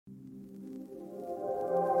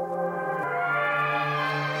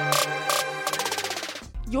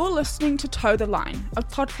You're listening to Toe the Line, a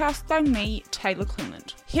podcast by me, Taylor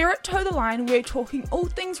Clement. Here at Toe the Line, we're talking all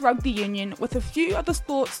things rugby union with a few other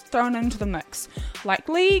sports thrown into the mix, like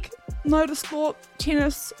league, motorsport,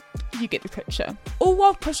 tennis, you get the picture. All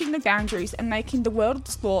while pushing the boundaries and making the world of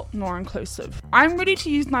sport more inclusive. I'm ready to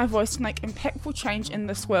use my voice to make impactful change in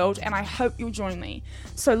this world, and I hope you'll join me.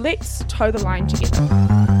 So let's toe the line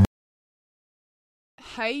together.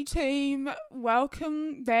 Hey team,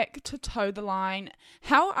 welcome back to Toe the Line.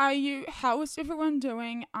 How are you? How is everyone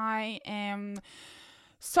doing? I am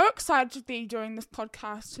so excited to be doing this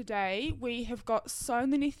podcast today. We have got so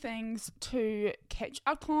many things to catch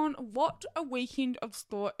up on. What a weekend of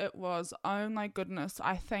sport it was. Oh my goodness.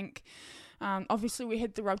 I think obviously we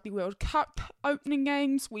had the Rugby World Cup opening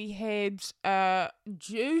games. We had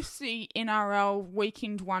juicy NRL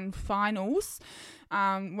weekend one finals,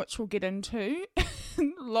 which we'll get into.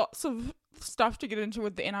 Lots of stuff to get into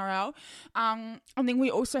with the NRL. And then we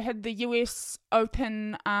also had the US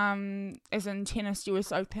Open, as in tennis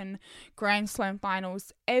US Open Grand Slam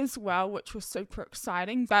finals as well, which was super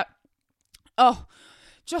exciting. But,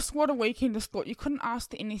 just what a weekend of sport. You couldn't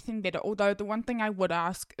ask for anything better, although the one thing I would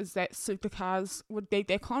ask is that Supercars would be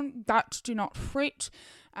back on, but do not fret.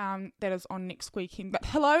 That is on next weekend. But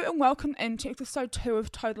hello and welcome into episode 2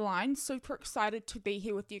 of Toe the Line. Super excited to be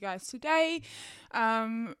here with you guys today.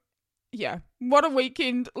 Yeah, what a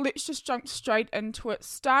weekend. Let's just jump straight into it.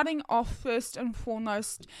 Starting off first and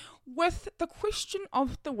foremost with the question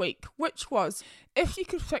of the week, which was, if you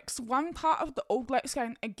could fix one part of the All Blacks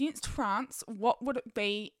game against France, what would it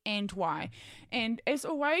be and why? And as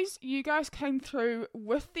always, you guys came through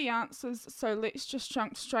with the answers, so let's just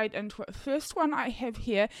jump straight into it. First one I have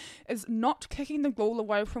here is not kicking the ball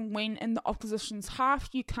away from when in the opposition's half.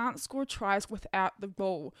 You can't score tries without the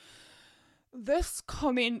ball. This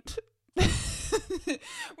comment...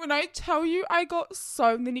 When I tell you, I got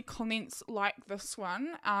so many comments like this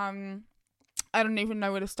one. I don't even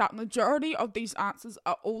know where to start. Majority of these answers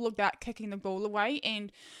are all about kicking the ball away,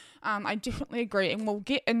 and I definitely agree. And we'll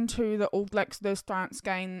get into the All Blacks versus France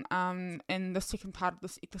game in the second part of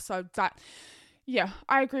this episode. But yeah,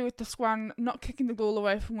 I agree with this one. Not kicking the ball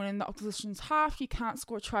away from winning the opposition's half. You can't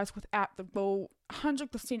score tries without the ball.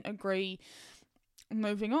 100% agree.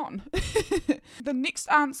 Moving on. The next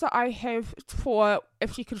answer I have for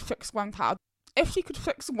if you could fix one part. If you could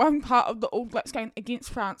fix one part of the All Blacks game against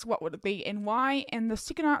France, what would it be and why? And the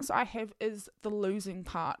second answer I have is the losing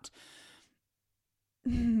part.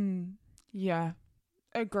 Yeah,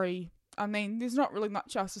 agree. I mean, there's not really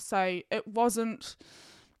much else to say. It was an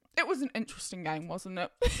interesting game, wasn't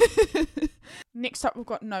it? Next up, we've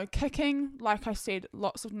got no kicking. Like I said,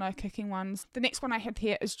 lots of no kicking ones. The next one I have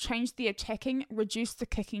here is change the attacking, reduce the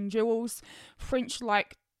kicking duels. French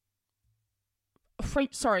like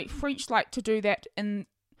to do that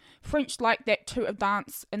to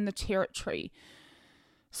advance in the territory.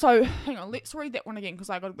 So, hang on, let's read that one again because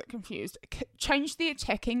I got a bit confused. Change the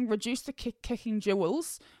attacking, reduce the kicking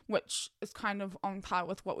duels, which is kind of on par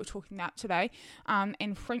with what we're talking about today,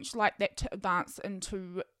 and French like that to advance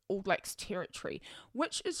into All Blacks territory,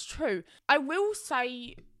 which is true. I will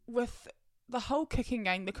say with the whole kicking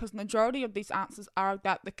game, because majority of these answers are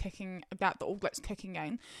about the All Blacks kicking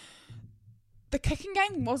game, the kicking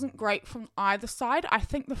game wasn't great from either side. I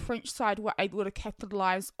think the French side were able to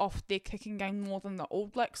capitalise off their kicking game more than the All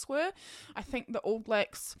Blacks were. I think the All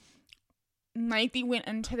Blacks maybe went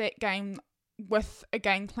into that game with a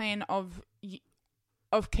game plan of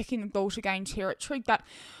kicking the ball to gain territory, but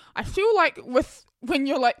I feel like when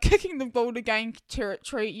you're like kicking the ball to gain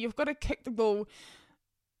territory, you've got to kick the ball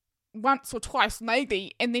once or twice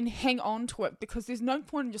maybe and then hang on to it, because there's no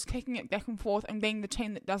point in just kicking it back and forth and being the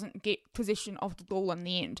team that doesn't get possession of the ball in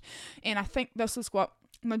the end. And I think this is what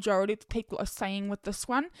majority of the people are saying with this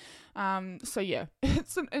one. So yeah,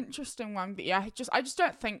 it's an interesting one, but yeah, I just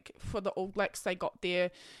don't think for the All Blacks they got their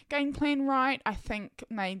game plan right. I think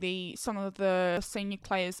maybe some of the senior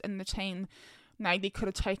players in the team maybe could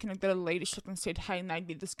have taken a bit of leadership and said, hey,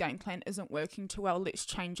 maybe this game plan isn't working too well, let's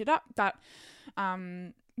change it up. But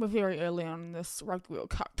we're very early on in this Rugby World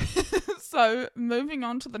Cup. So moving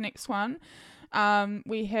on to the next one,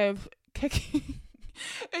 we have kicking.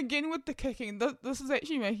 Again with the kicking, this is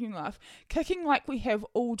actually making me laugh. Kicking like we have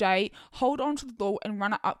all day, hold on to the ball and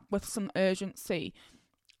run it up with some urgency.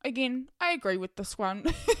 Again, I agree with this one.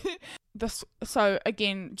 So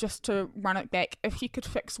again, just to run it back, if you could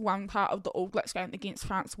fix one part of the All Blacks game against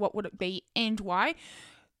France, what would it be and why?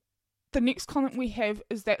 The next comment we have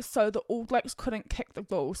is that so the All Blacks couldn't kick the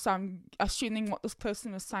ball. So I'm assuming what this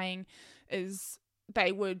person is saying is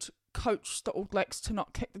they would coach the All Blacks to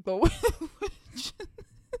not kick the ball. Which,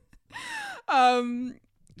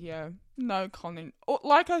 Yeah, no comment.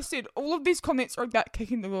 Like I said, all of these comments are about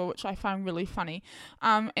kicking the ball, which I find really funny.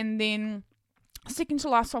 And then second to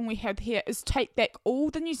last one we have here is take back all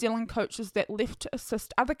the New Zealand coaches that left to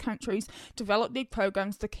assist other countries develop their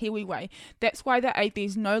programs the Kiwi way. That's why the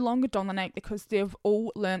ABs no longer dominate, because they've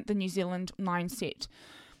all learnt the New Zealand mindset.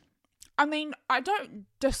 I mean, I don't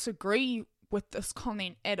disagree with this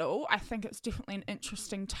comment at all. I think it's definitely an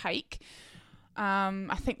interesting take.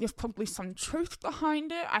 I think there's probably some truth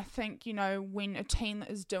behind it. I think, when a team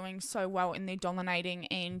is doing so well and they're dominating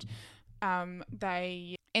and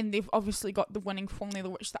they've obviously got the winning formula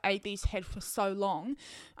which the ABs had for so long,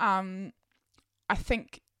 I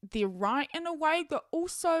think they're right in a way, but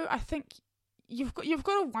also I think you've got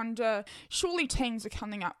to wonder, surely teams are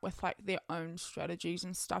coming up with like their own strategies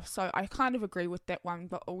and stuff, so I kind of agree with that one,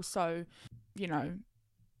 but also,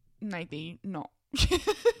 maybe not.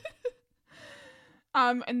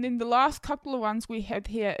 And then the last couple of ones we have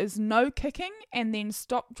here is no kicking, and then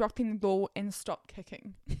stop dropping the ball and stop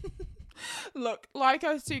kicking. Look, like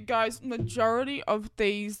I said, guys, majority of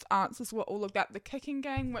these answers were all about the kicking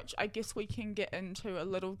game, which I guess we can get into a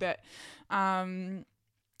little bit now.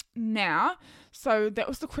 So that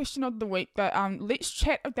was the question of the week, but let's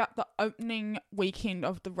chat about the opening weekend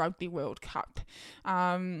of the Rugby World Cup.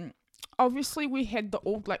 Obviously, we had the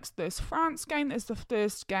All Blacks vs France game as the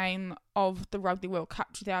first game of the Rugby World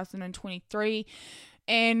Cup 2023,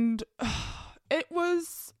 and it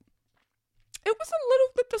was a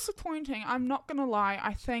little bit disappointing. I'm not gonna lie.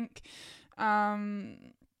 I think there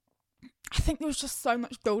was just so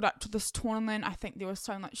much build up to this tournament. I think there was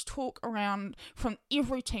so much talk around from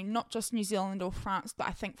every team, not just New Zealand or France, but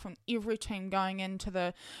I think from every team going into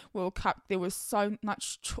the World Cup, there was so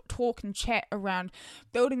much talk and chat around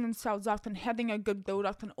building themselves up and having a good build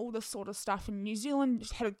up and all this sort of stuff. And New Zealand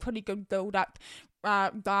had a pretty good build up,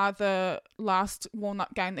 bar the last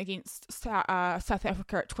warm-up game against South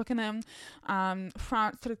Africa at Twickenham.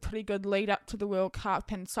 France had a pretty good lead up to the World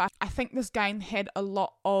Cup, and so I think this game had a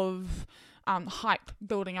lot of hype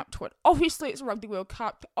building up to it. Obviously, it's a Rugby World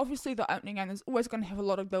Cup. Obviously, the opening game is always going to have a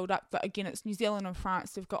lot of build up, but again, it's New Zealand and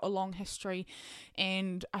France. They've got a long history,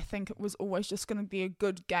 and I think it was always just going to be a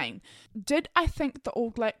good game. Did I think the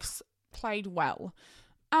All Blacks played well?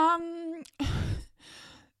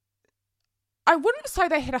 I wouldn't say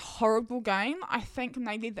they had a horrible game. I think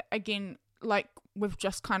maybe, again, like we've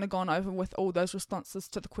just kind of gone over with all those responses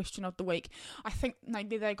to the question of the week, I think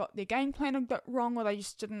maybe they got their game plan a bit wrong, or they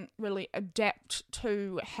just didn't really adapt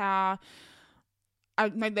to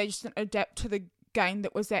maybe they just didn't adapt to the game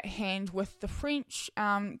that was at hand with the French.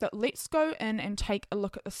 But let's go in and take a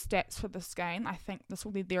look at the stats for this game. I think this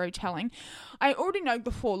will be very telling. I already know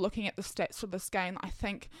before looking at the stats for this game, I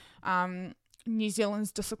think New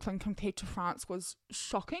Zealand's discipline compared to France was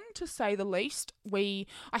shocking, to say the least. I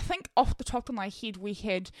think off the top of my head, we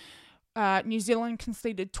had New Zealand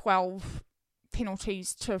conceded 12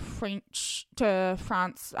 penalties to France.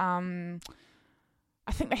 I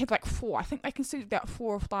think they had like 4. I think they conceded about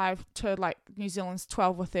 4 or 5 to like New Zealand's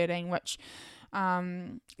 12 or 13, which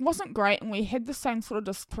wasn't great. And we had the same sort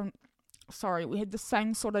of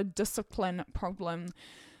discipline problem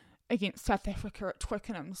against South Africa at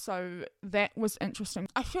Twickenham, so that was interesting.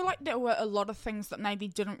 I feel like there were a lot of things that maybe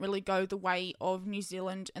didn't really go the way of New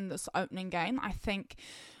Zealand in this opening game. I think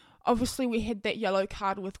obviously we had that yellow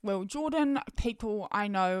card with Will Jordan. People, I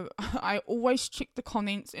know, I always check the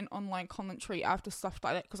comments and online commentary after stuff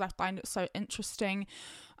like that because I find it so interesting.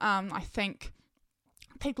 I think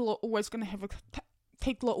people are always going to have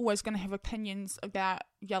opinions about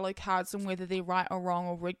yellow cards and whether they're right or wrong,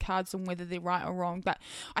 or red cards and whether they're right or wrong. But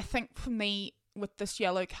I think for me, with this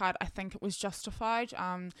yellow card, I think it was justified.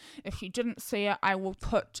 If you didn't see it, I will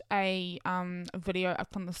put a video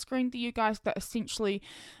up on the screen for you guys. But essentially,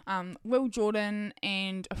 Will Jordan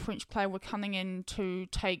and a French player were coming in to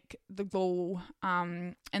take the ball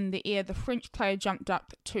in the air. The French player jumped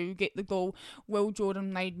up to get the ball. Will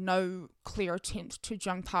Jordan made no clear attempt to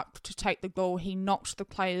jump up to take the ball. He knocked the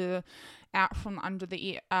player out from under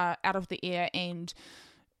the air, out of the air, and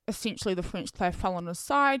essentially the French player fell on his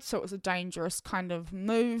side, so it was a dangerous kind of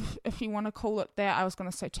move, if you want to call it that. I was going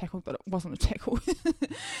to say tackle, but it wasn't a tackle.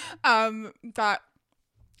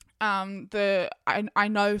 I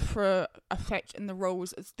know for a fact in the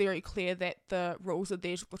rules it's very clear that the rules are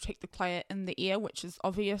there to protect the player in the air, which is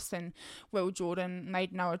obvious, and Will Jordan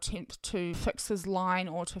made no attempt to fix his line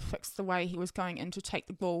or to fix the way he was going in to take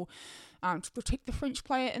the ball to protect the French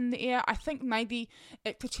player in the air. I think maybe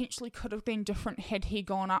it potentially could have been different had he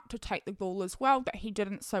gone up to take the ball as well, but he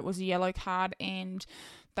didn't, so it was a yellow card and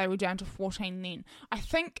they were down to 14 then. I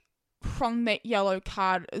think from that yellow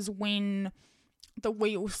card is when the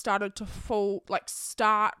wheels started to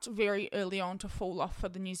start very early on to fall off for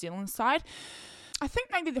the New Zealand side. I think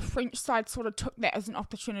maybe the French side sort of took that as an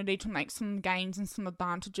opportunity to make some gains and some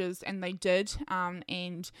advantages, and they did.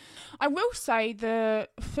 And I will say the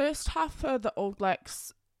first half for the All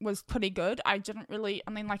Blacks was pretty good. I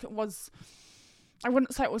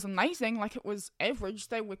wouldn't say it was amazing, like it was average.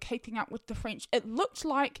 They were keeping up with the French. It looked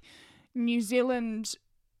like New Zealand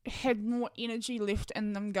had more energy left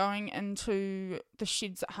in them going into the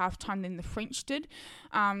sheds at halftime than the French did.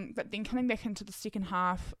 But then coming back into the second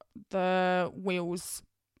half, the wheels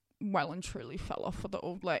well and truly fell off for the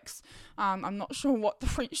All Blacks. I'm not sure what the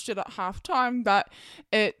French did at halftime, but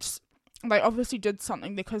they obviously did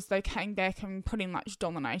something, because they came back and pretty much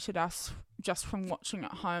dominated us just from watching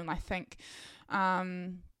at home, I think.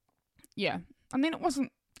 Yeah. And then it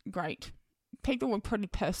wasn't great. People were pretty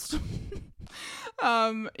pissed.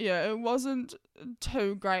 It wasn't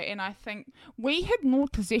too great, and I think we had more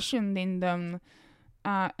possession than them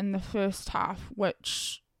in the first half,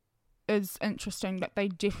 which is interesting, that they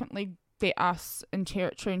definitely beat us in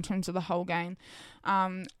territory in terms of the whole game.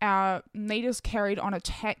 Our meters carried on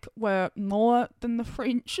attack were more than the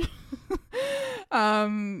French,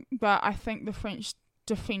 but I think the French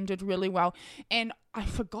defended really well. And I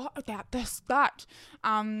forgot about this, but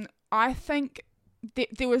I think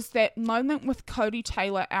there was that moment with Cody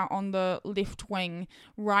Taylor out on the left wing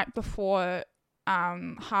right before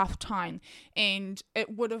half time, and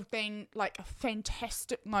it would have been like a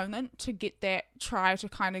fantastic moment to get that try to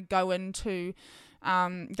kind of go into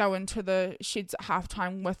the sheds at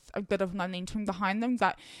halftime with a bit of momentum behind them,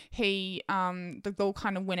 but the ball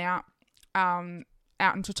kind of went out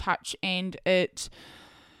into touch, and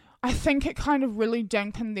I think it kind of really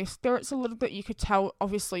dampened their spirits a little bit. You could tell,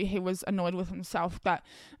 obviously, he was annoyed with himself, but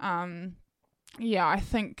I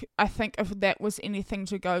think if that was anything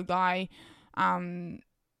to go by, in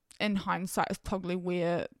hindsight, is probably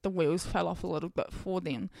where the wheels fell off a little bit for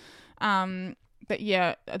them. But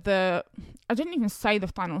yeah, I didn't even say the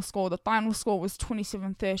final score. The final score was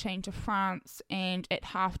 27-13 to France, and at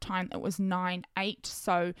halftime it was 9-8.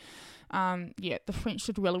 So, the French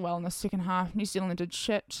did really well in the second half. New Zealand did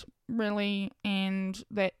shit, really, and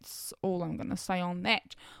that's all I'm going to say on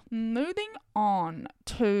that. Moving on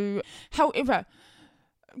to, however,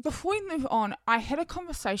 before we move on, I had a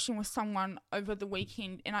conversation with someone over the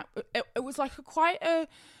weekend, and it was like quite a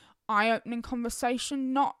eye-opening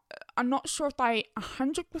conversation. I'm not sure if I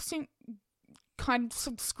 100% kind of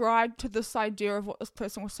subscribe to this idea of what this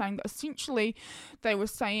person was saying, but essentially they were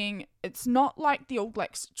saying it's not like the All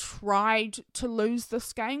Blacks tried to lose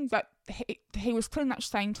this game, but he was pretty much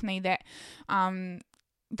saying to me that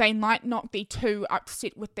they might not be too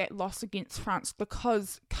upset with that loss against France,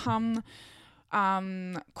 because come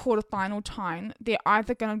quarterfinal time, they're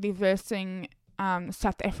either going to be versing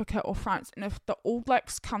South Africa or France, and if the All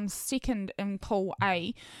Blacks come second in Pool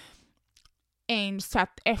A and South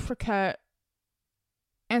Africa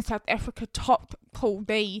top Pool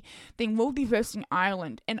B, then we'll be versing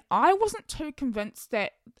Ireland. And I wasn't too convinced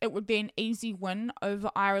that it would be an easy win over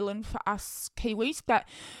Ireland for us Kiwis, but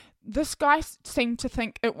this guy seemed to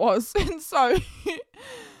think it was, and so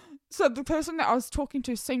the person that I was talking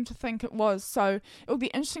to seemed to think it was. So it'll be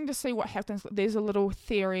interesting to see what happens. There's a little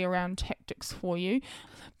theory around tactics for you.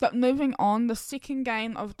 But moving on, the second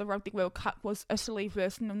game of the Rugby World Cup was Italy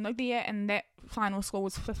versus Namibia, and that final score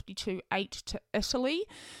was 52-8 to Italy.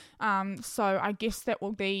 So I guess that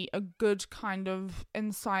will be a good kind of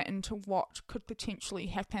insight into what could potentially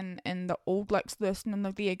happen in the All Blacks versus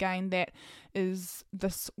Namibia game that is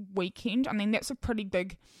this weekend. I mean, that's a pretty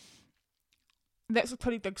big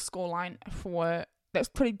scoreline that's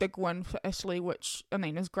a pretty big win for Italy, which, I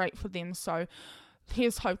mean, is great for them. So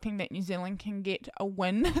here's hoping that New Zealand can get a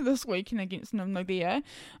win this weekend against Namibia.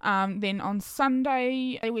 Then on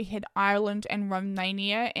Sunday, we had Ireland and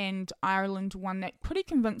Romania, and Ireland won that pretty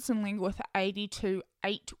convincingly with an 82-8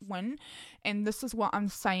 win. And this is what I'm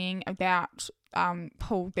saying about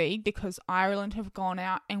Pool B, because Ireland have gone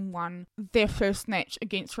out and won their first match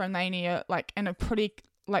against Romania, like in a pretty,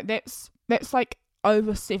 like that's like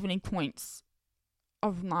over 70 points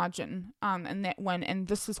of margin in that win. And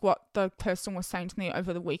this is what the person was saying to me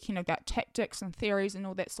over the weekend about tactics and theories and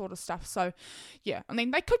all that sort of stuff. So yeah, I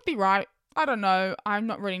mean, they could be right. I don't know. I'm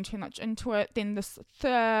not reading too much into it. Then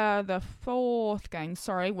the fourth game,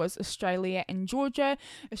 was Australia and Georgia.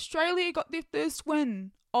 Australia got their first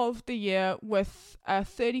win of the year with a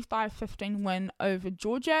 35-15 win over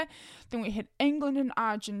Georgia. Then we had England and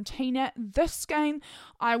Argentina. This game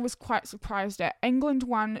I was quite surprised at. England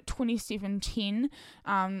won 27-10.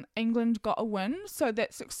 England got a win, so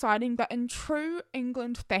that's exciting. But in true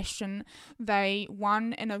England fashion, they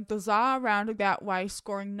won in a bizarre roundabout way,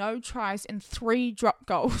 scoring no tries and 3 drop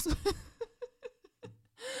goals.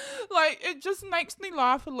 Like, it just makes me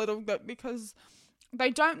laugh a little bit because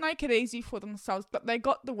they don't make it easy for themselves, but they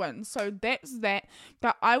got the win. So that's that.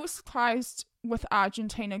 But I was surprised with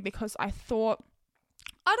Argentina because I thought,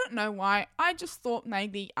 I don't know why, I just thought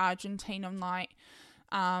maybe Argentina might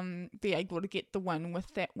be able to get the win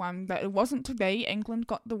with that one, but it wasn't to be. England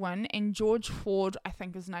got the win, and George Ford, I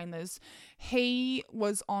think his name is, he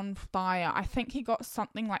was on fire. I think he got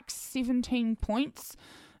something like 17 points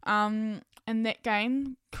in that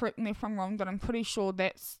game. Correct me if I'm wrong, but I'm pretty sure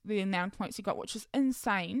that's the amount of points he got, which is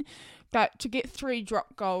insane. But to get 3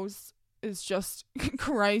 drop goals is just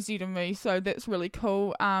crazy to me, so that's really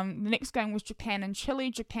cool. The next game was Japan and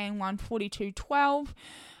Chile. Japan won 42-12.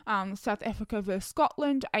 South Africa versus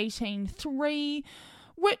Scotland 18-3,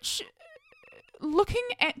 which looking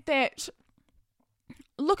at that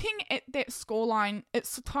scoreline, it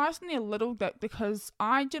surprised me a little bit because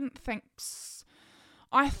I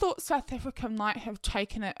thought South Africa might have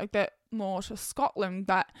taken it a bit more to Scotland,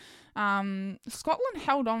 but Scotland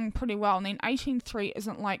held on pretty well. And then 18-3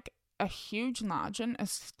 isn't like a huge margin,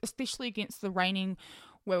 especially against the reigning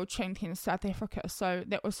world champion South Africa. So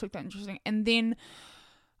that was super interesting. And then,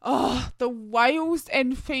 the Wales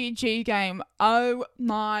and Fiji game. Oh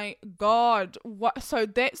my God. What? So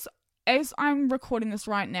that's, as I'm recording this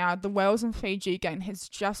right now, the Wales and Fiji game has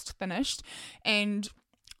just finished, and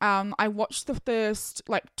I watched the first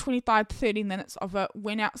 25 to 30 minutes of it,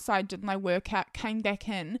 went outside, did my workout, came back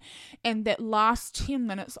in, and that last 10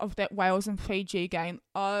 minutes of that Wales and Fiji game,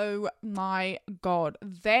 oh my God,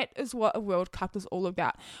 that is what a World Cup is all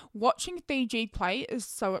about. Watching Fiji play is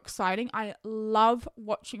so exciting. I love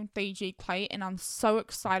watching Fiji play, and I'm so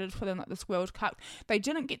excited for them at this World Cup. They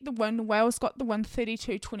didn't get the win. Wales got the win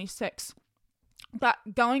 32-26.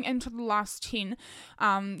 But going into the last 10,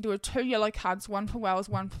 there were 2 yellow cards, one for Wales,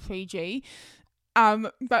 one for Fiji.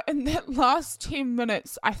 But in that last 10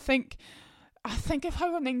 minutes, I think if I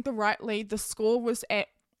remember rightly, the score was at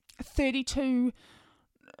 32-14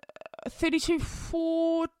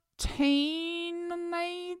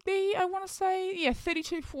 maybe, I want to say. Yeah,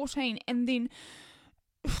 32-14. And then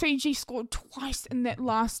Fiji scored twice in that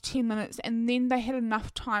last 10 minutes, and then they had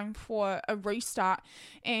enough time for a restart,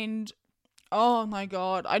 and oh my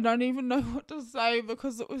God, I don't even know what to say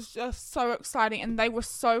because it was just so exciting, and they were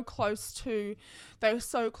so close to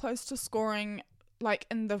scoring,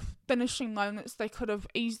 in the finishing moments. They could have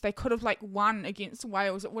won against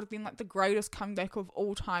Wales. It would have been the greatest comeback of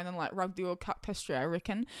all time in Rugby World Cup history, I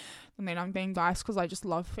reckon. I mean, I'm being biased because I just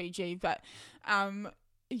love Fiji, but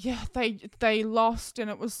yeah, they lost, and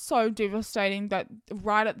it was so devastating. But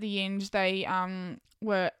right at the end, they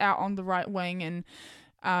were out on the right wing, and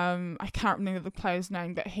I can't remember the player's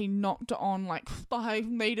name, but he knocked it on 5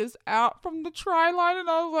 meters out from the try line, and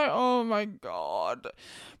I was like, oh my God.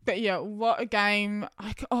 But yeah, what a game.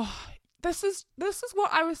 This is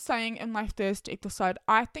what I was saying in my first episode.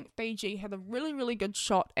 I think Fiji had a really, really good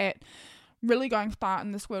shot at really going far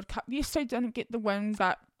in this World Cup. Yes, they didn't get the win,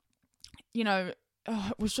 but it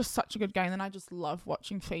was just such a good game, and I just love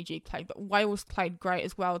watching Fiji play. But Wales played great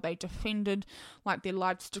as well. They defended like their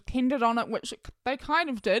lives depended on it, which they kind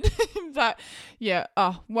of did. But yeah,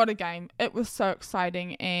 what a game. It was so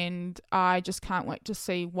exciting, and I just can't wait to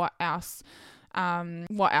see what else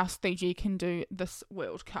Fiji can do this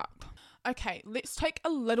World Cup. Okay, let's take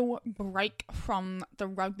a little break from the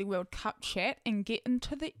Rugby World Cup chat and get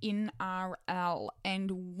into the NRL,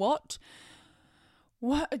 and what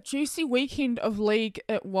a juicy weekend of league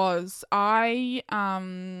it was. Before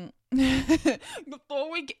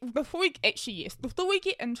we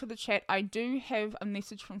get into the chat, I do have a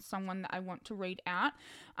message from someone that I want to read out.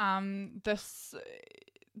 This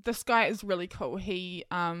guy is really cool. This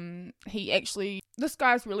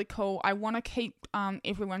guy is really cool. I want to keep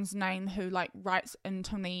everyone's name who writes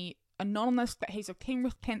into me anonymous, but he's a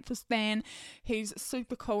Penrith Panthers fan. He's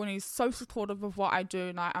super cool, and he's so supportive of what I do,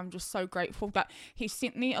 and I'm just so grateful. But he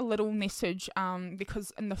sent me a little message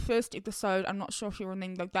because in the first episode, I'm not sure if you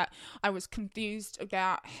remember, but I was confused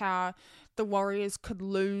about how the Warriors could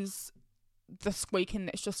lose this weekend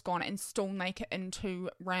that's just gone and still make it into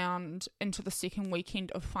the second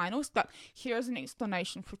weekend of finals. But here is an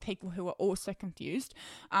explanation for people who are also confused.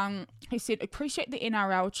 He said, appreciate the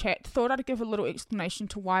NRL chat. Thought I'd give a little explanation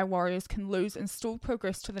to why Warriors can lose and still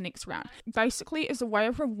progress to the next round. Basically, is a way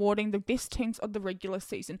of rewarding the best teams of the regular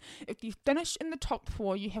season. If you finish in the top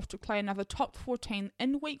 4, you have to play another top 14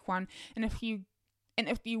 in week 1, and if you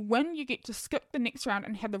win, you get to skip the next round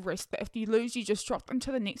and have the rest. But if you lose, you just drop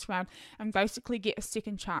into the next round and basically get a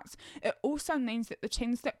second chance. It also means that the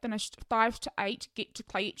teams that finished 5 to 8 get to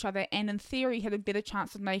play each other and in theory have a better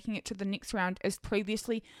chance of making it to the next round, as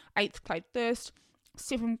previously 8th played first,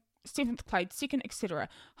 7th played second, etc.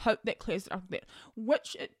 Hope that clears it up a bit.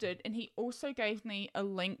 Which it did, and he also gave me a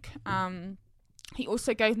link.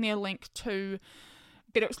 To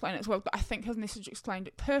better explain it as well, but I think his message explained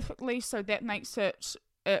it perfectly, so that makes it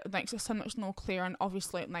so much more clear, and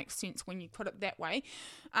obviously it makes sense when you put it that way.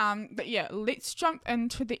 But yeah, let's jump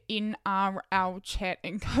into the NRL chat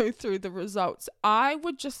and go through the results. I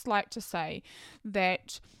would just like to say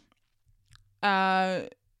that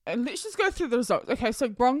let's just go through the results. Okay, so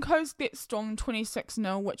Broncos get Storm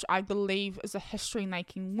 26-0, which I believe is a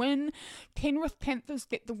history-making win. Penrith Panthers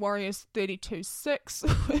get the Warriors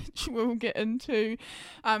 32-6, which we'll get into.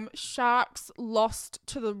 Sharks lost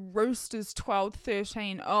to the Roosters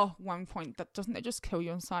 12-13. Oh, 1 point. Doesn't that just kill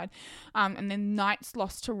you inside? And then Knights won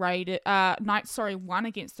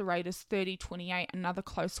against the Raiders 30-28, another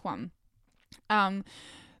close one.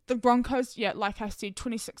 The Broncos, like I said,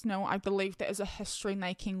 26-0, I believe that is a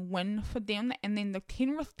history-making win for them. And then the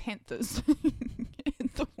Penrith Panthers and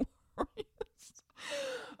the Warriors.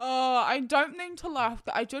 Oh, I don't mean to laugh,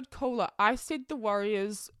 but I did call it. I said the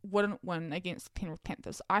Warriors wouldn't win against the Penrith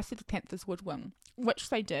Panthers. I said the Panthers would win, which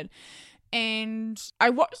they did. And I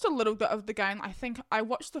watched a little bit of the game. I think I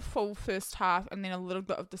watched the full first half and then a little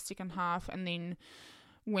bit of the second half and then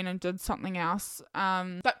went and did something else.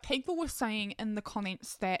 But people were saying in the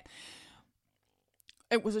comments that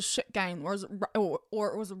it was a shit game, or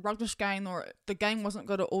it was a rubbish game, or the game wasn't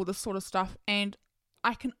good, or all this sort of stuff. And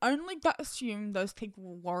I can only but assume those people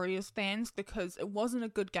were Warriors fans, because it wasn't a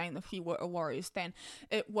good game if you were a Warriors fan.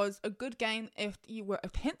 It was a good game if you were a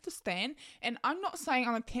Panthers fan, and I'm not saying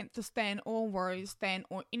I'm a Panthers fan or a Warriors fan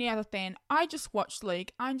or any other fan. I just watch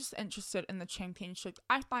league. I'm just interested in the championship.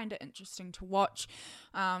 I find it interesting to watch.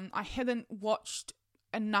 I hadn't watched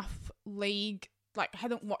enough league, I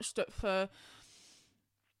hadn't watched it for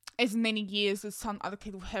as many years as some other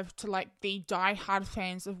people have to be diehard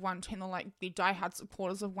fans of one team, or be diehard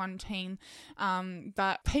supporters of one team.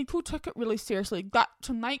 But people took it really seriously. But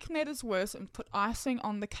to make matters worse and put icing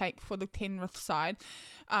on the cake for the Penrith side,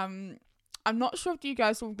 I'm not sure if you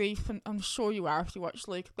guys will be, I'm sure you are if you watch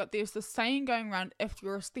league, but there's this saying going around if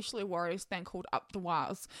you're especially a Warriors fan called up the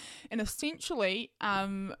wires. And essentially,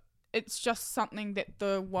 it's just something that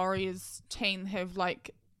the Warriors team have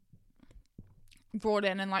brought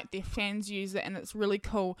in, and their fans use it, and it's really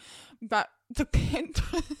cool. But the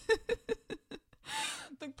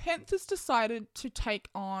Panthers decided to take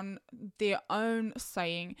on their own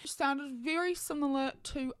saying, which sounded very similar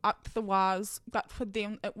to up the wires, but for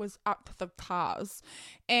them it was up the cars.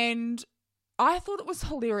 And I thought it was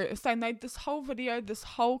hilarious. They made this whole video, this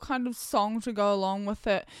whole kind of song to go along with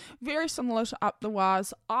it, very similar to up the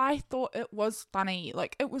wires. I thought it was funny.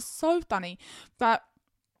 It was so funny. But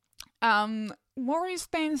Warriors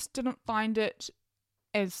fans didn't find it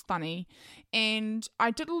as funny, and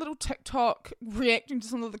I did a little TikTok reacting to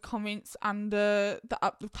some of the comments under the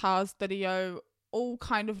Up the Cars video, all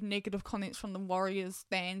kind of negative comments from the Warriors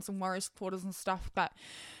fans and Warriors supporters and stuff, but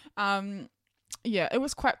yeah, it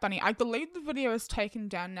was quite funny. I believe the video is taken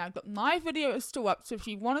down now, but my video is still up, so if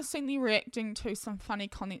you want to see me reacting to some funny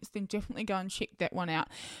comments, then definitely go and check that one out.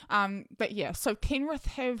 But yeah, so Penrith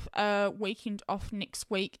have a weekend off next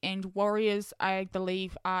week, and Warriors, I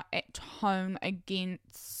believe, are at home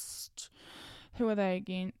against... Who are they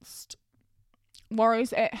against?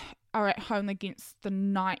 Warriors are at home against the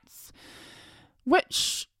Knights,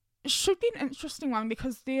 which should be an interesting one,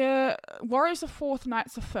 because their Warriors are 4th,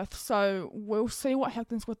 Knights are 5th, so we'll see what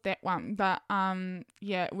happens with that one. But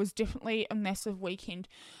yeah, it was definitely a massive weekend.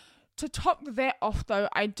 To top that off, though,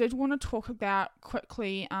 I did want to talk about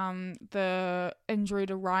quickly the injury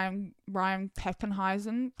to Ryan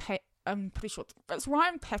Papenhuisen. I'm pretty sure it's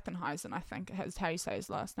Ryan Papenhuisen, I think is how you say his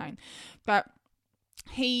last name. But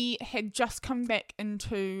he had just come back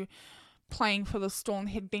into playing for the Storm,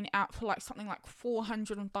 had been out for something like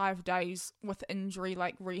 405 days with injury,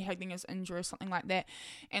 rehabbing his injury or something like that.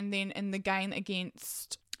 And then in the game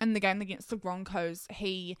against the Broncos,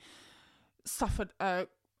 he suffered a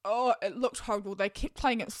Oh, it looked horrible. They kept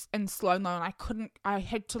playing it in slow-mo and I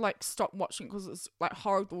had to like stop watching because it was like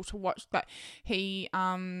horrible to watch. But he,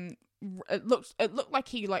 it looked like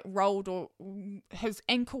he like rolled, or his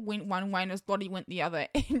ankle went one way and his body went the other,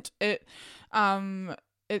 and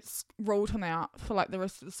it's ruled him out for like the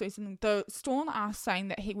rest of the season. The Storm are saying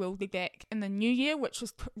that he will be back in the new year, which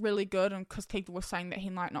is really good, and because people were saying that he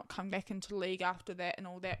might not come back into the league after that and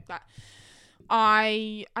all that, but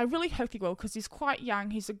I really hope he will, because he's quite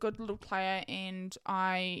young. He's a good little player, and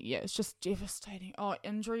it's just devastating. Oh,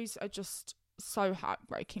 injuries are just so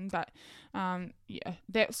heartbreaking. But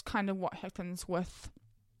that's kind of what happens with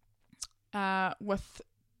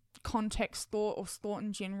contact sport or sport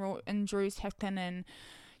in general. Injuries happen, and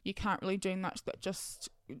you can't really do much but just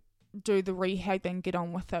do the rehab and get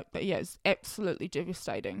on with it. But yeah, it's absolutely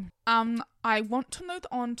devastating. I want to move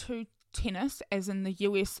on to tennis, as in the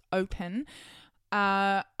US Open.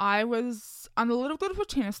 I'm a little bit of a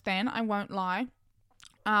tennis fan, I won't lie.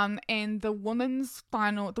 And the women's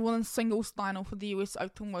singles final for the US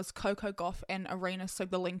Open was Coco Gauff and Aryna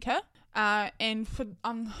Sabalenka. And for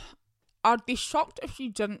I'd be shocked if you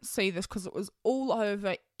didn't see this, because it was all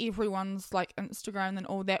over everyone's like Instagram and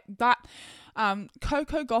all that. But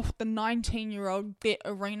Coco Gauff, the 19-year-old, beat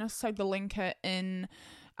Aryna Sabalenka in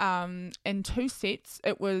 2 sets.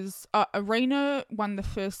 It was Aryna won the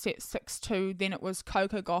first set 6-2, then it was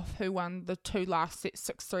Coco Gauff who won the 2 last sets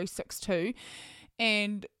 6-3, 6-2,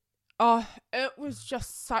 and it was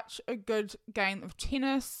just such a good game of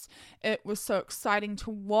tennis. It was so exciting to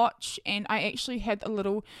watch, and I actually had a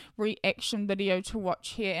little reaction video to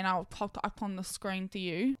watch here, and I'll pop it up on the screen for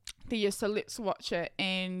you. So let's watch it,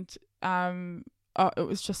 and it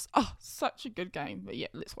was just such a good game. But yeah,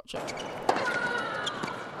 let's watch it.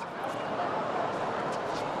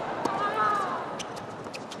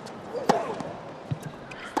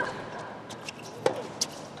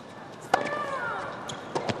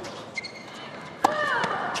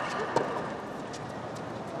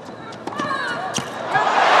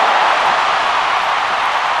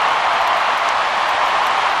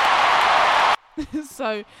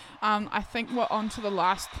 So I think we're on to the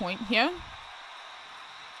last point here.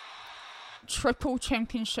 Triple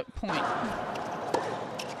championship point.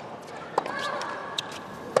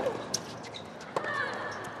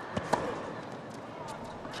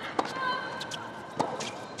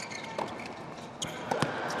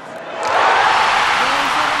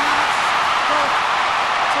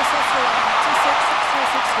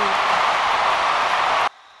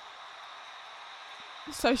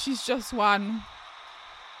 So she's just won.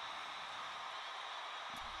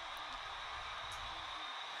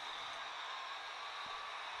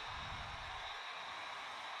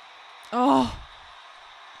 Oh,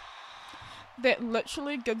 that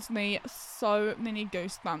literally gives me so many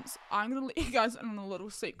goosebumps. I'm going to let you guys in on a little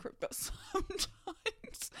secret, but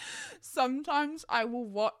sometimes I will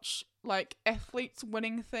watch like athletes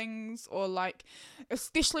winning things, or like,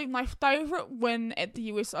 especially my favourite win at the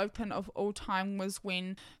US Open of all time was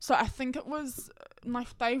when, so I think it was my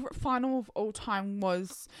favourite final of all time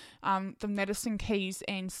was the Madison Keys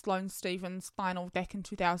and Sloane Stephens final back in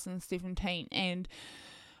 2017, and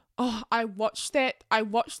I watched that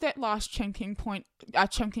last championship point,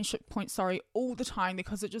 all the time,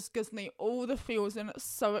 because it just gives me all the feels, and it's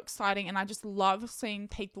so exciting, and I just love seeing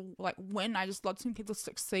people like win. I just love seeing people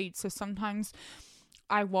succeed. So sometimes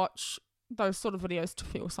I watch those sort of videos to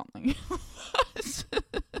feel something.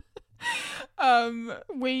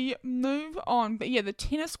 We move on, but yeah, the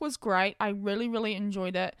tennis was great. I really, really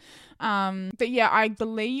enjoyed it. But yeah, I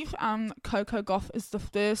believe Coco Gauff is the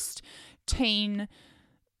first teen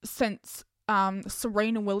since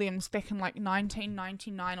Serena Williams back in like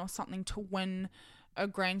 1999 or something to win a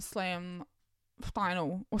Grand Slam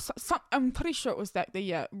final, or I'm pretty sure it was that. But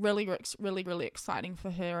yeah, really, really exciting for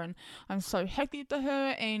her, and I'm so happy for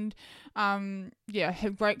her. And her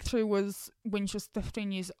breakthrough was when she was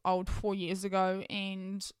 15 years old 4 years ago,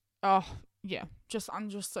 and I'm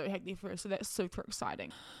just so happy for her. So that's super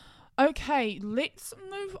exciting. Okay, let's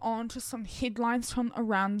move on to some headlines from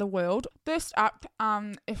around the world. First up,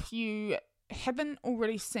 if you haven't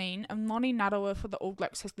already seen, Moni Narawa for the All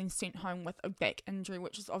Blacks has been sent home with a back injury,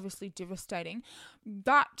 which is obviously devastating.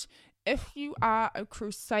 But if you are a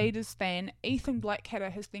Crusaders fan, Ethan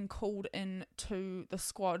Blackadder has been called in to the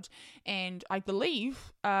squad, and I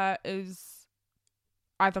believe is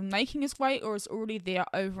either making his way or is already there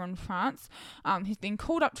over in France. He's been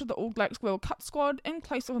called up to the All Blacks World Cup squad in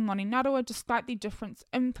place of Moni Narawa, despite the difference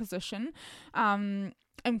in position. And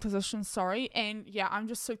yeah, I'm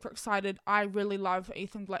just super excited. I really love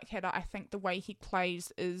Ethan Blackadder. I think the way he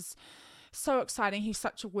plays is so exciting. He's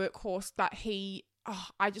such a workhorse, but he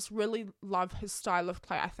I just really love his style of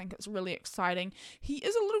play. I think it's really exciting. He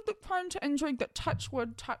is a little bit prone to injury, but touch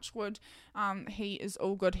wood, he is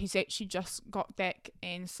all good. He's actually just got back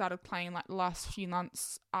and started playing like the last few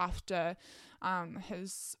months after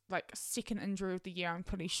his like second injury of the year, I'm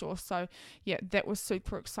pretty sure. So yeah, that was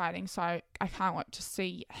super exciting. So I can't wait to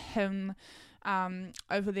see him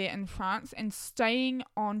over there in France. And staying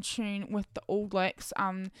on tune with the All Blacks,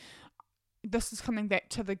 this is coming back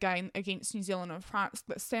to the game against New Zealand and France,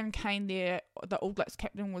 but Sam Cane there, the All Blacks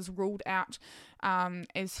captain, was ruled out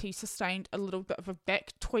as he sustained a little bit of a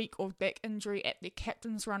back tweak or back injury at the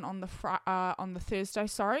captain's run on the Thursday.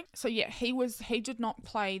 So yeah, he did not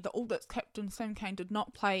play. The All Blacks captain Sam Cane did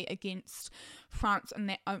not play against France in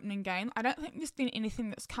that opening game. I don't think there's been anything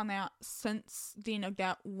that's come out since then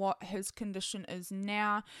about what his condition is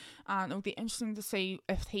now. It'll be interesting to see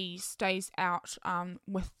if he stays out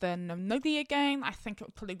with the Namibia game. I think it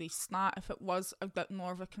would probably be smart if it was a bit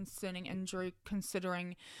more of a concerning injury,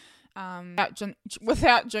 considering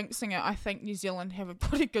without jinxing it, I think New Zealand have a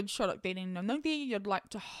pretty good shot at beating Namibia, you'd like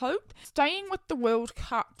to hope. Staying with the World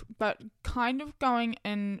Cup, but kind of going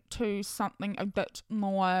into something a bit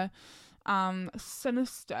more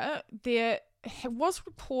sinister, there was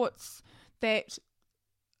reports that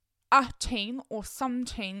a team or some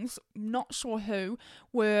teams, not sure who,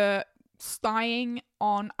 were spying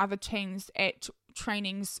on other teams at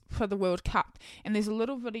trainings for the World Cup, and there's a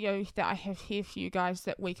little video that I have here for you guys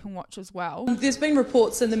that we can watch as well. There's been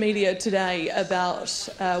reports in the media today about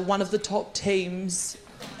one of the top teams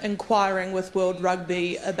inquiring with World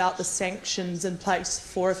Rugby about the sanctions in place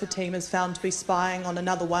for if a team is found to be spying on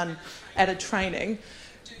another one at a training.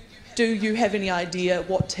 Do you have any idea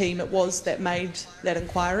what team it was that made that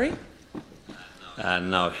inquiry?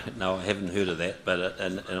 No, I haven't heard of that, but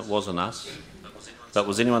it wasn't us. But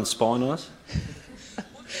was anyone spying on us?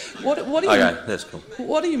 That's cool.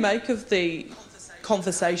 What do you make of the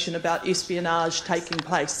conversation about espionage taking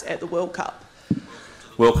place at the World Cup?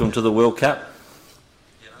 Welcome to the World Cup.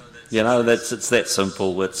 You know, it's that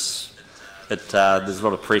simple. There's a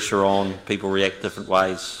lot of pressure on. People react different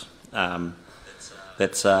ways.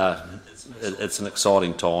 It's an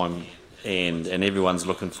exciting time, and everyone's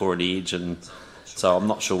looking for an edge, and so I'm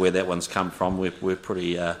not sure where that one's come from. We're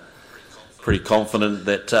pretty confident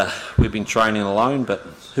that we've been training alone, but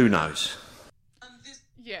who knows?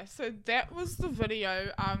 Yeah, so that was the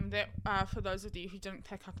video. That for those of you who didn't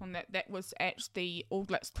pick up on that was at the All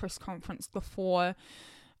Blacks press conference before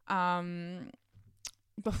their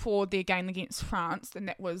game against France, and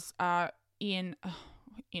that was Ian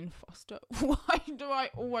Foster. Why do I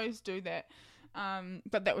always do that?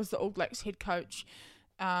 But that was the All Blacks head coach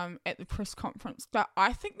at the press conference. But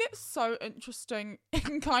I think that's so interesting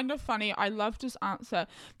and kind of funny. I loved his answer.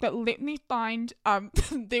 But let me find,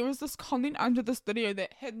 there was this comment under this video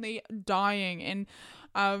that had me dying, and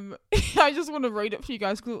I just want to read it for you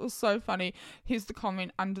guys because it was so funny. Here's the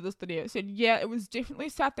comment under this video. It said, "Yeah, it was definitely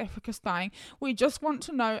South Africa spying. We just want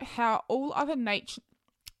to know how all other nations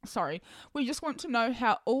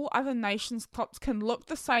plots can look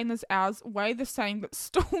the same as ours, weigh the same, but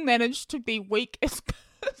still manage to be weak as piss."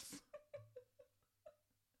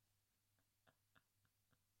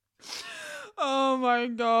 Oh my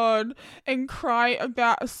god. And cry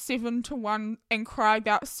about 7-1 and cry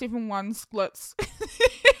about 7-1 splits.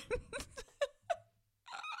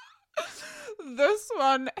 This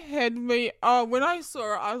one had me, when I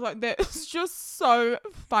saw it, I was like, that is just so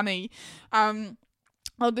funny.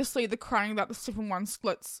 Obviously, the crying about the 7-1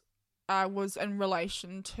 splits was in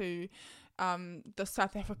relation to the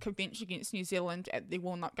South Africa bench against New Zealand at the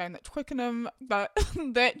Walnut game at Twickenham, but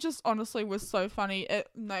that just honestly was so funny. It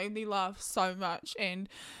made me laugh so much, and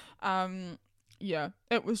yeah,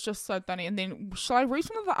 it was just so funny. And then, shall I read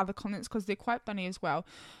some of the other comments because they're quite funny as well?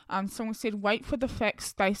 Someone said, "Wait for the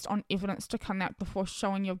facts based on evidence to come out before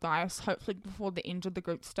showing your bias, hopefully before the end of the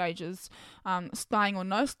group stages. Spying or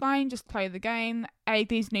no spying, just play the game.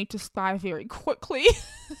 ABs need to spy very quickly."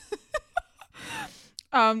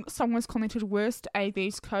 Someone's commented, "Worst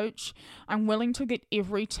AB's coach. I'm willing to get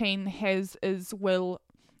every team has/is/will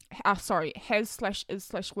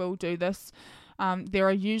do this. There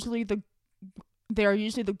are usually the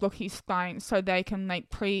bookies spying so they can make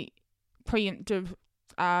preemptive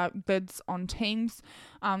bids on teams.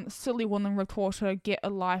 Silly woman reporter, get a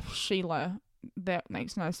life, Sheila." That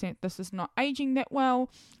makes no sense. This is not aging that well.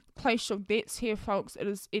 Place your bets here, folks.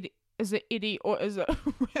 Is it Eddie or is it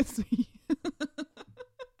Razzie?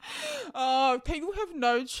 Oh, people have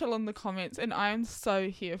no chill in the comments, and I am so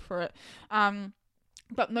here for it.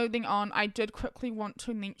 But moving on, I did quickly want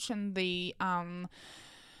to mention the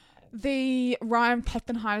The Ryan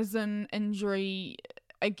Papenhuisen injury,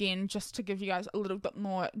 again, just to give you guys a little bit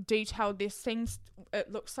more detail, it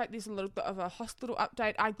looks like there's a little bit of a hospital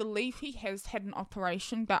update. I believe he has had an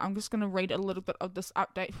operation, but I'm just going to read a little bit of this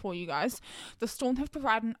update for you guys. The Storm have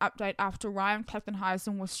provided an update after Ryan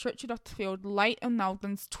Papenhuisen was stretchered off the field late in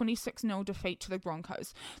Melbourne's 26-0 defeat to the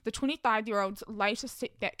Broncos. The 25-year-old's latest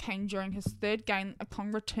setback came during his third game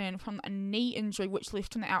upon return from a knee injury which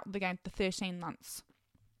left him out of the game for 13 months.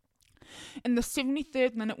 In the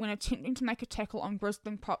 73rd minute, when attempting to make a tackle on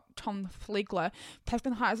Brisbane prop Tom Flegler,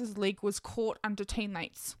 Papenhuisen's leg was caught under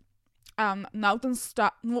teammates. Melbourne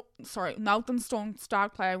Storm star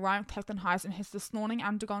player Ryan Papenhuisen has this morning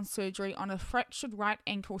undergone surgery on a fractured right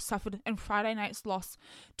ankle suffered in Friday night's loss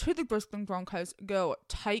to the Brisbane Broncos. Girl,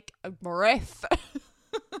 take a breath.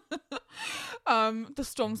 The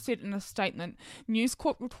Storm said in a statement. News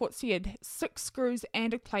Corp reports he had 6 screws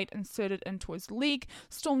and a plate inserted into his leg.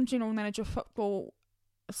 Storm General Manager Football,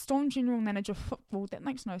 that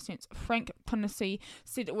makes no sense, Frank Punisi,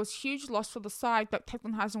 said it was a huge loss for the side, but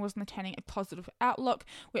Papenhuisen was maintaining a positive outlook.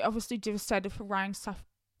 We're obviously devastated the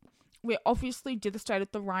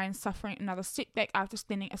Ryan suffering another setback after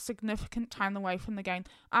spending a significant time away from the game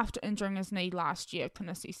after injuring his knee last year,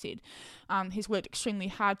 Panisi said. He's worked extremely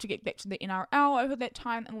hard to get back to the NRL over that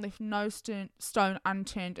time and left no stone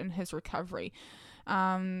unturned in his recovery.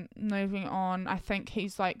 Moving on, I think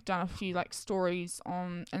he's done a few stories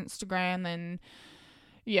on Instagram, and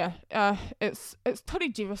yeah, it's pretty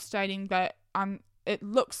devastating, but it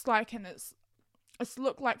looks like, and it's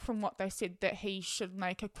looked like from what they said, that he should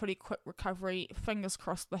make a pretty quick recovery. Fingers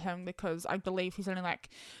crossed for him, because I believe he's only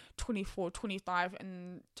 24, 25,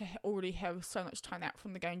 and to already have so much time out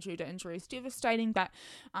from the game due to injury is devastating. But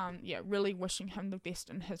really wishing him the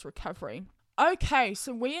best in his recovery. Okay,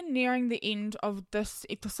 so we are nearing the end of this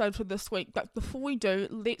episode for this week, but before we do,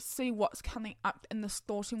 let's see what's coming up in the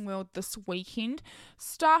sporting world this weekend.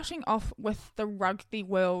 Starting off with the Rugby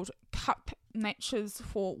World Cup matches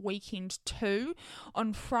for weekend 2.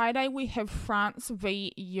 On Friday, we have France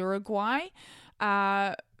v Uruguay.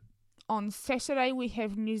 On Saturday, we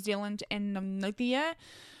have New Zealand and Namibia.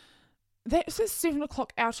 That's at 7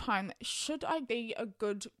 o'clock our time. Should I be a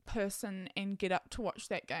good person and get up to watch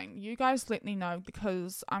that game? You guys let me know,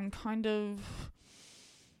 because I'm kind of...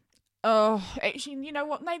 actually, you know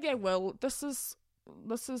what? Maybe I will. This is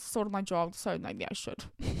sort of my job, so maybe I should.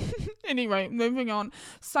 Anyway, moving on.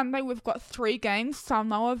 Sunday, we've got 3 games.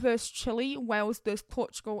 Samoa versus Chile, Wales versus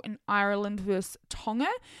Portugal, and Ireland versus Tonga.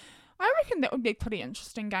 I reckon that would be a pretty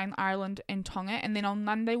interesting game, Ireland and Tonga. And then on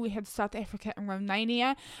Monday, we have South Africa and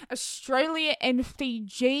Romania, Australia and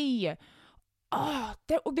Fiji. Oh,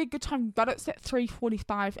 that would be a good time, but it's at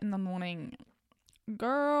 3:45 in the morning.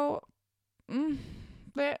 Girl,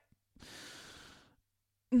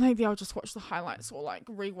 maybe I'll just watch the highlights or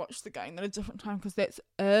rewatch the game at a different time, because that's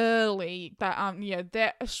early. But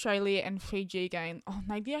that Australia and Fiji game,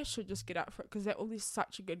 maybe I should just get up for it, because that will be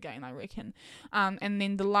such a good game, I reckon. And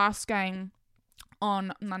then the last game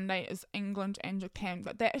on Monday is England and Japan,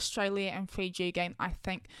 but that Australia and Fiji game, I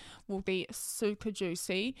think, will be super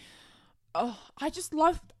juicy. I just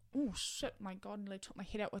love... Oh shit, my god, I nearly took my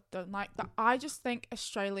head out with the mic. But I just think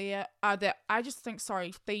Fiji...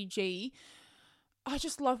 I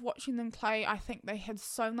just love watching them play. I think they had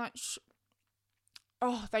so much...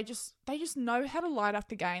 they just know how to light up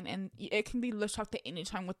the game, and it can be lit up at any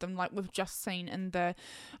time with them, like we've just seen in the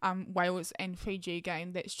Wales and Fiji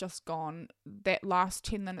game that's just gone. That last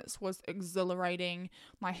 10 minutes was exhilarating.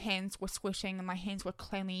 My hands were sweating and my hands were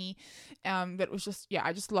clammy. But it was just,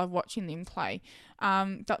 I just love watching them play.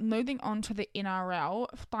 But moving on to the NRL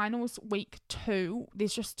finals week 2,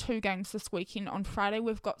 there's just 2 games this weekend. On Friday,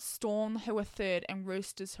 we've got Storm, who are 3rd, and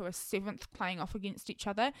Roosters, who are 7th, playing off against each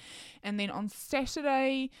other. And then on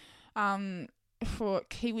Saturday, for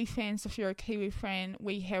Kiwi fans, if you're a Kiwi fan,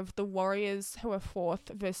 we have the Warriors, who are 4th,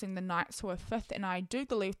 versus the Knights, who are 5th, and I do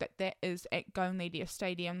believe that is at Go Media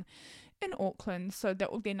Stadium in Auckland, so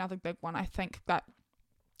that will be another big one, I think. But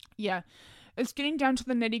yeah, it's getting down to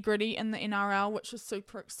the nitty gritty in the NRL, which is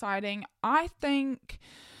super exciting. I think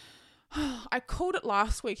I called it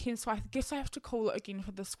last weekend, so I guess I have to call it again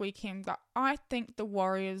for this weekend, but I think the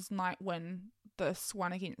Warriors might win this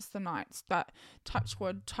one against the Knights, but touch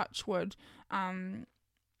wood,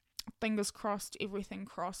 fingers crossed, everything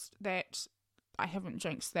crossed, that I haven't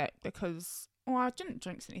jinxed that, because I didn't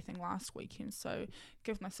jinx anything last weekend, so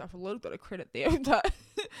give myself a little bit of credit there. But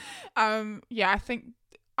I think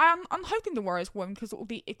I'm hoping the Warriors win, because it will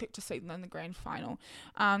be epic to see them in the grand final.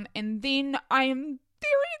 And then I am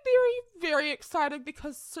very excited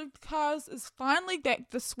because Supercars is finally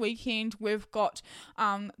back this weekend. We've got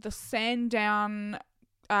the Sandown,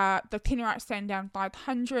 the Penrite Sandown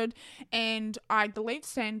 500, and I believe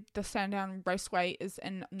the Sandown Raceway is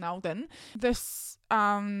in Melbourne. This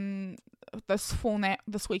format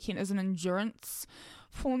this weekend is an endurance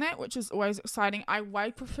format, which is always exciting. I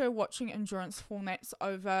way prefer watching endurance formats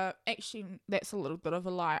over, actually that's a little bit of a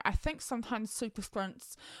lie, I think sometimes super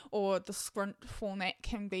sprints or the sprint format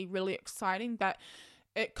can be really exciting, but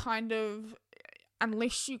it kind of,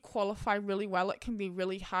 unless you qualify really well, it can be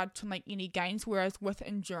really hard to make any gains, whereas with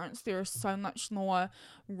endurance there is so much more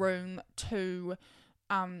room to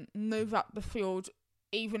move up the field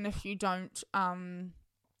even if you don't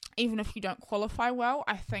qualify well.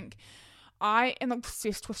 I am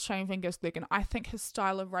obsessed with Shane Van Gisbergen. I think his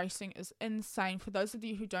style of racing is insane. For those of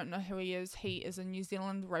you who don't know who he is a New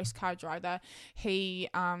Zealand race car driver. He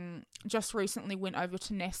just recently went over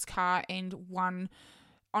to NASCAR and won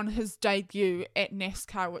on his debut at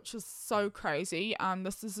NASCAR, which is so crazy.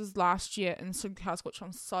 This is his last year in Supercars, which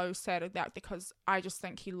I'm so sad about because I just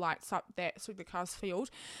think he lights up that Supercars field.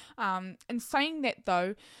 In saying that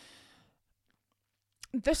though,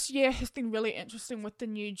 this year has been really interesting with the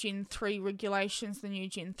new Gen 3 regulations, the new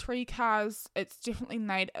Gen 3 cars. It's definitely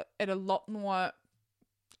made it a lot more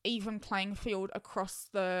even playing field across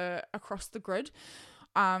the grid.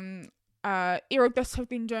 Erebus have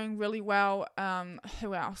been doing really well.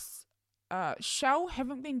 Who else? Shell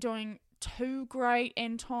haven't been doing too great.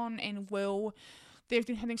 Anton and Will, they've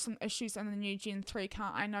been having some issues in the new Gen 3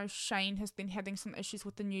 car. I know Shane has been having some issues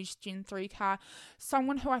with the new Gen 3 car.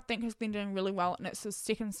 Someone who I think has been doing really well, and it's his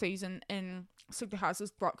second season in Supercars, is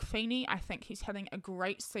Brock Feeney. I think he's having a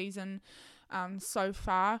great season so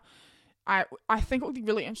far. I think it would be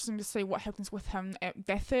really interesting to see what happens with him at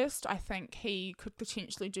Bathurst. I think he could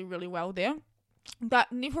potentially do really well there.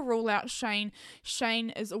 But never rule out Shane.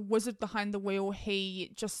 Shane is a wizard behind the wheel.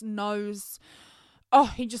 He just knows how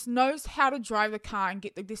to drive the car and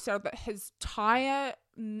get the best out of it. His tire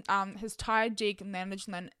deg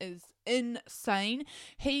management is insane.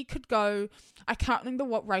 He could go, I can't remember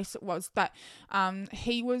what race it was, but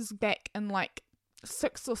he was back in like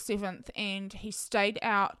 6th or 7th, and he stayed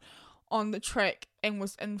out on the track and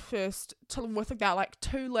was in first with about like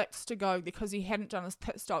 2 laps to go because he hadn't done his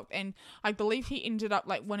pit stop, and I believe he ended up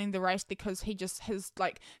like winning the race because his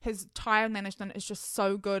tire management is just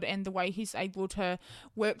so good, and the way he's able to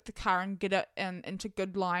work the car and get it into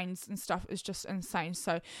good lines and stuff is just insane.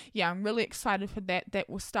 So yeah, I'm really excited for that. That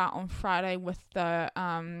will start on Friday with the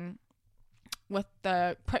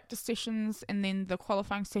practice sessions and then the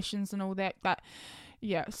qualifying sessions and all that, but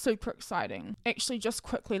yeah, super exciting. Actually, just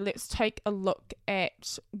quickly, let's take a look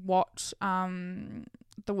at what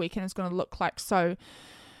the weekend is going to look like. So,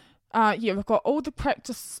 we've got all the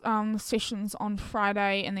practice sessions on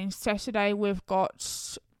Friday, and then Saturday we've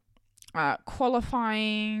got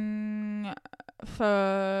qualifying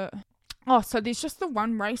for... Oh, so there's just the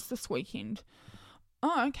one race this weekend.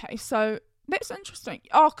 Oh, okay, so... That's interesting.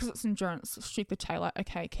 Oh, because it's endurance. Stupid Taylor.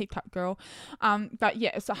 Okay, keep up, girl. But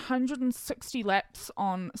yeah, it's 160 laps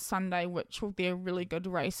on Sunday, which will be a really good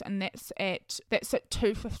race, and that's at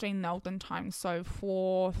 2:15 Melbourne time, so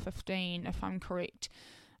 4:15 if I'm correct,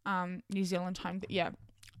 New Zealand time. But yeah,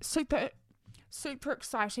 super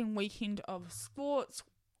exciting weekend of sports.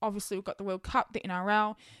 Obviously, we've got the World Cup, the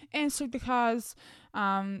NRL, and Supercars.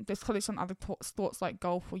 There's probably some other sports like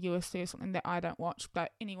golf or UFC or something that I don't watch.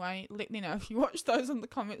 But anyway, let me know if you watch those in the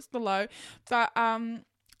comments below. But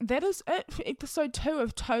that is it for episode 2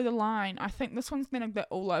 of Toe the Line. I think this one's been a bit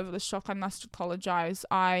all over the shop. I must apologise.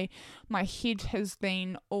 My head has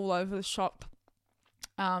been all over the shop.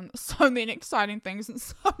 So many exciting things, and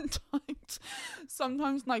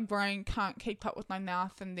sometimes my brain can't keep up with my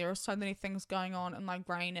mouth, and there are so many things going on in my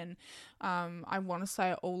brain, and I want to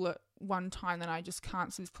say it all at one time and I just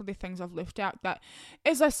can't, so there's probably things I've left out. But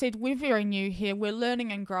as I said, we're very new here, we're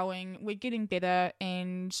learning and growing, we're getting better,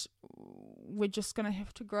 and we're just gonna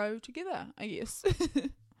have to grow together, I guess.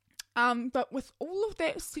 But with all of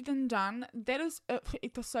that said and done, that is it for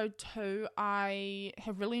episode 2. I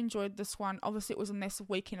have really enjoyed this one. Obviously, it was a massive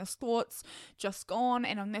weekend of thoughts just gone,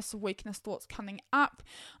 and a massive weekend of thoughts coming up.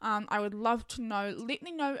 I would love to know. Let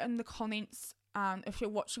me know in the comments if you're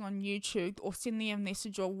watching on YouTube, or send me a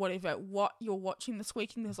message or whatever, what you're watching this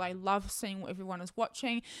weekend, because I love seeing what everyone is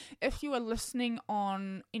watching. If you are listening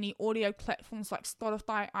on any audio platforms like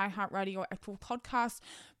Spotify, iHeartRadio, or Apple Podcasts,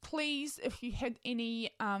 please, if you had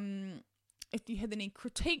any If you have any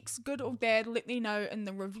critiques, good or bad, let me know in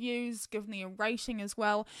the reviews. Give me a rating as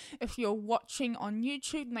well. If you're watching on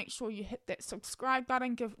YouTube, make sure you hit that subscribe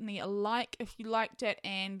button. Give me a like if you liked it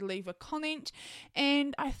and leave a comment.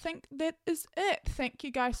 And I think that is it. Thank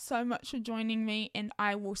you guys so much for joining me, and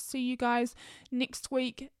I will see you guys next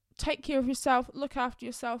week. Take care of yourself, look after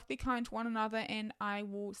yourself, be kind to one another, and I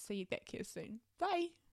will see you back here soon. Bye.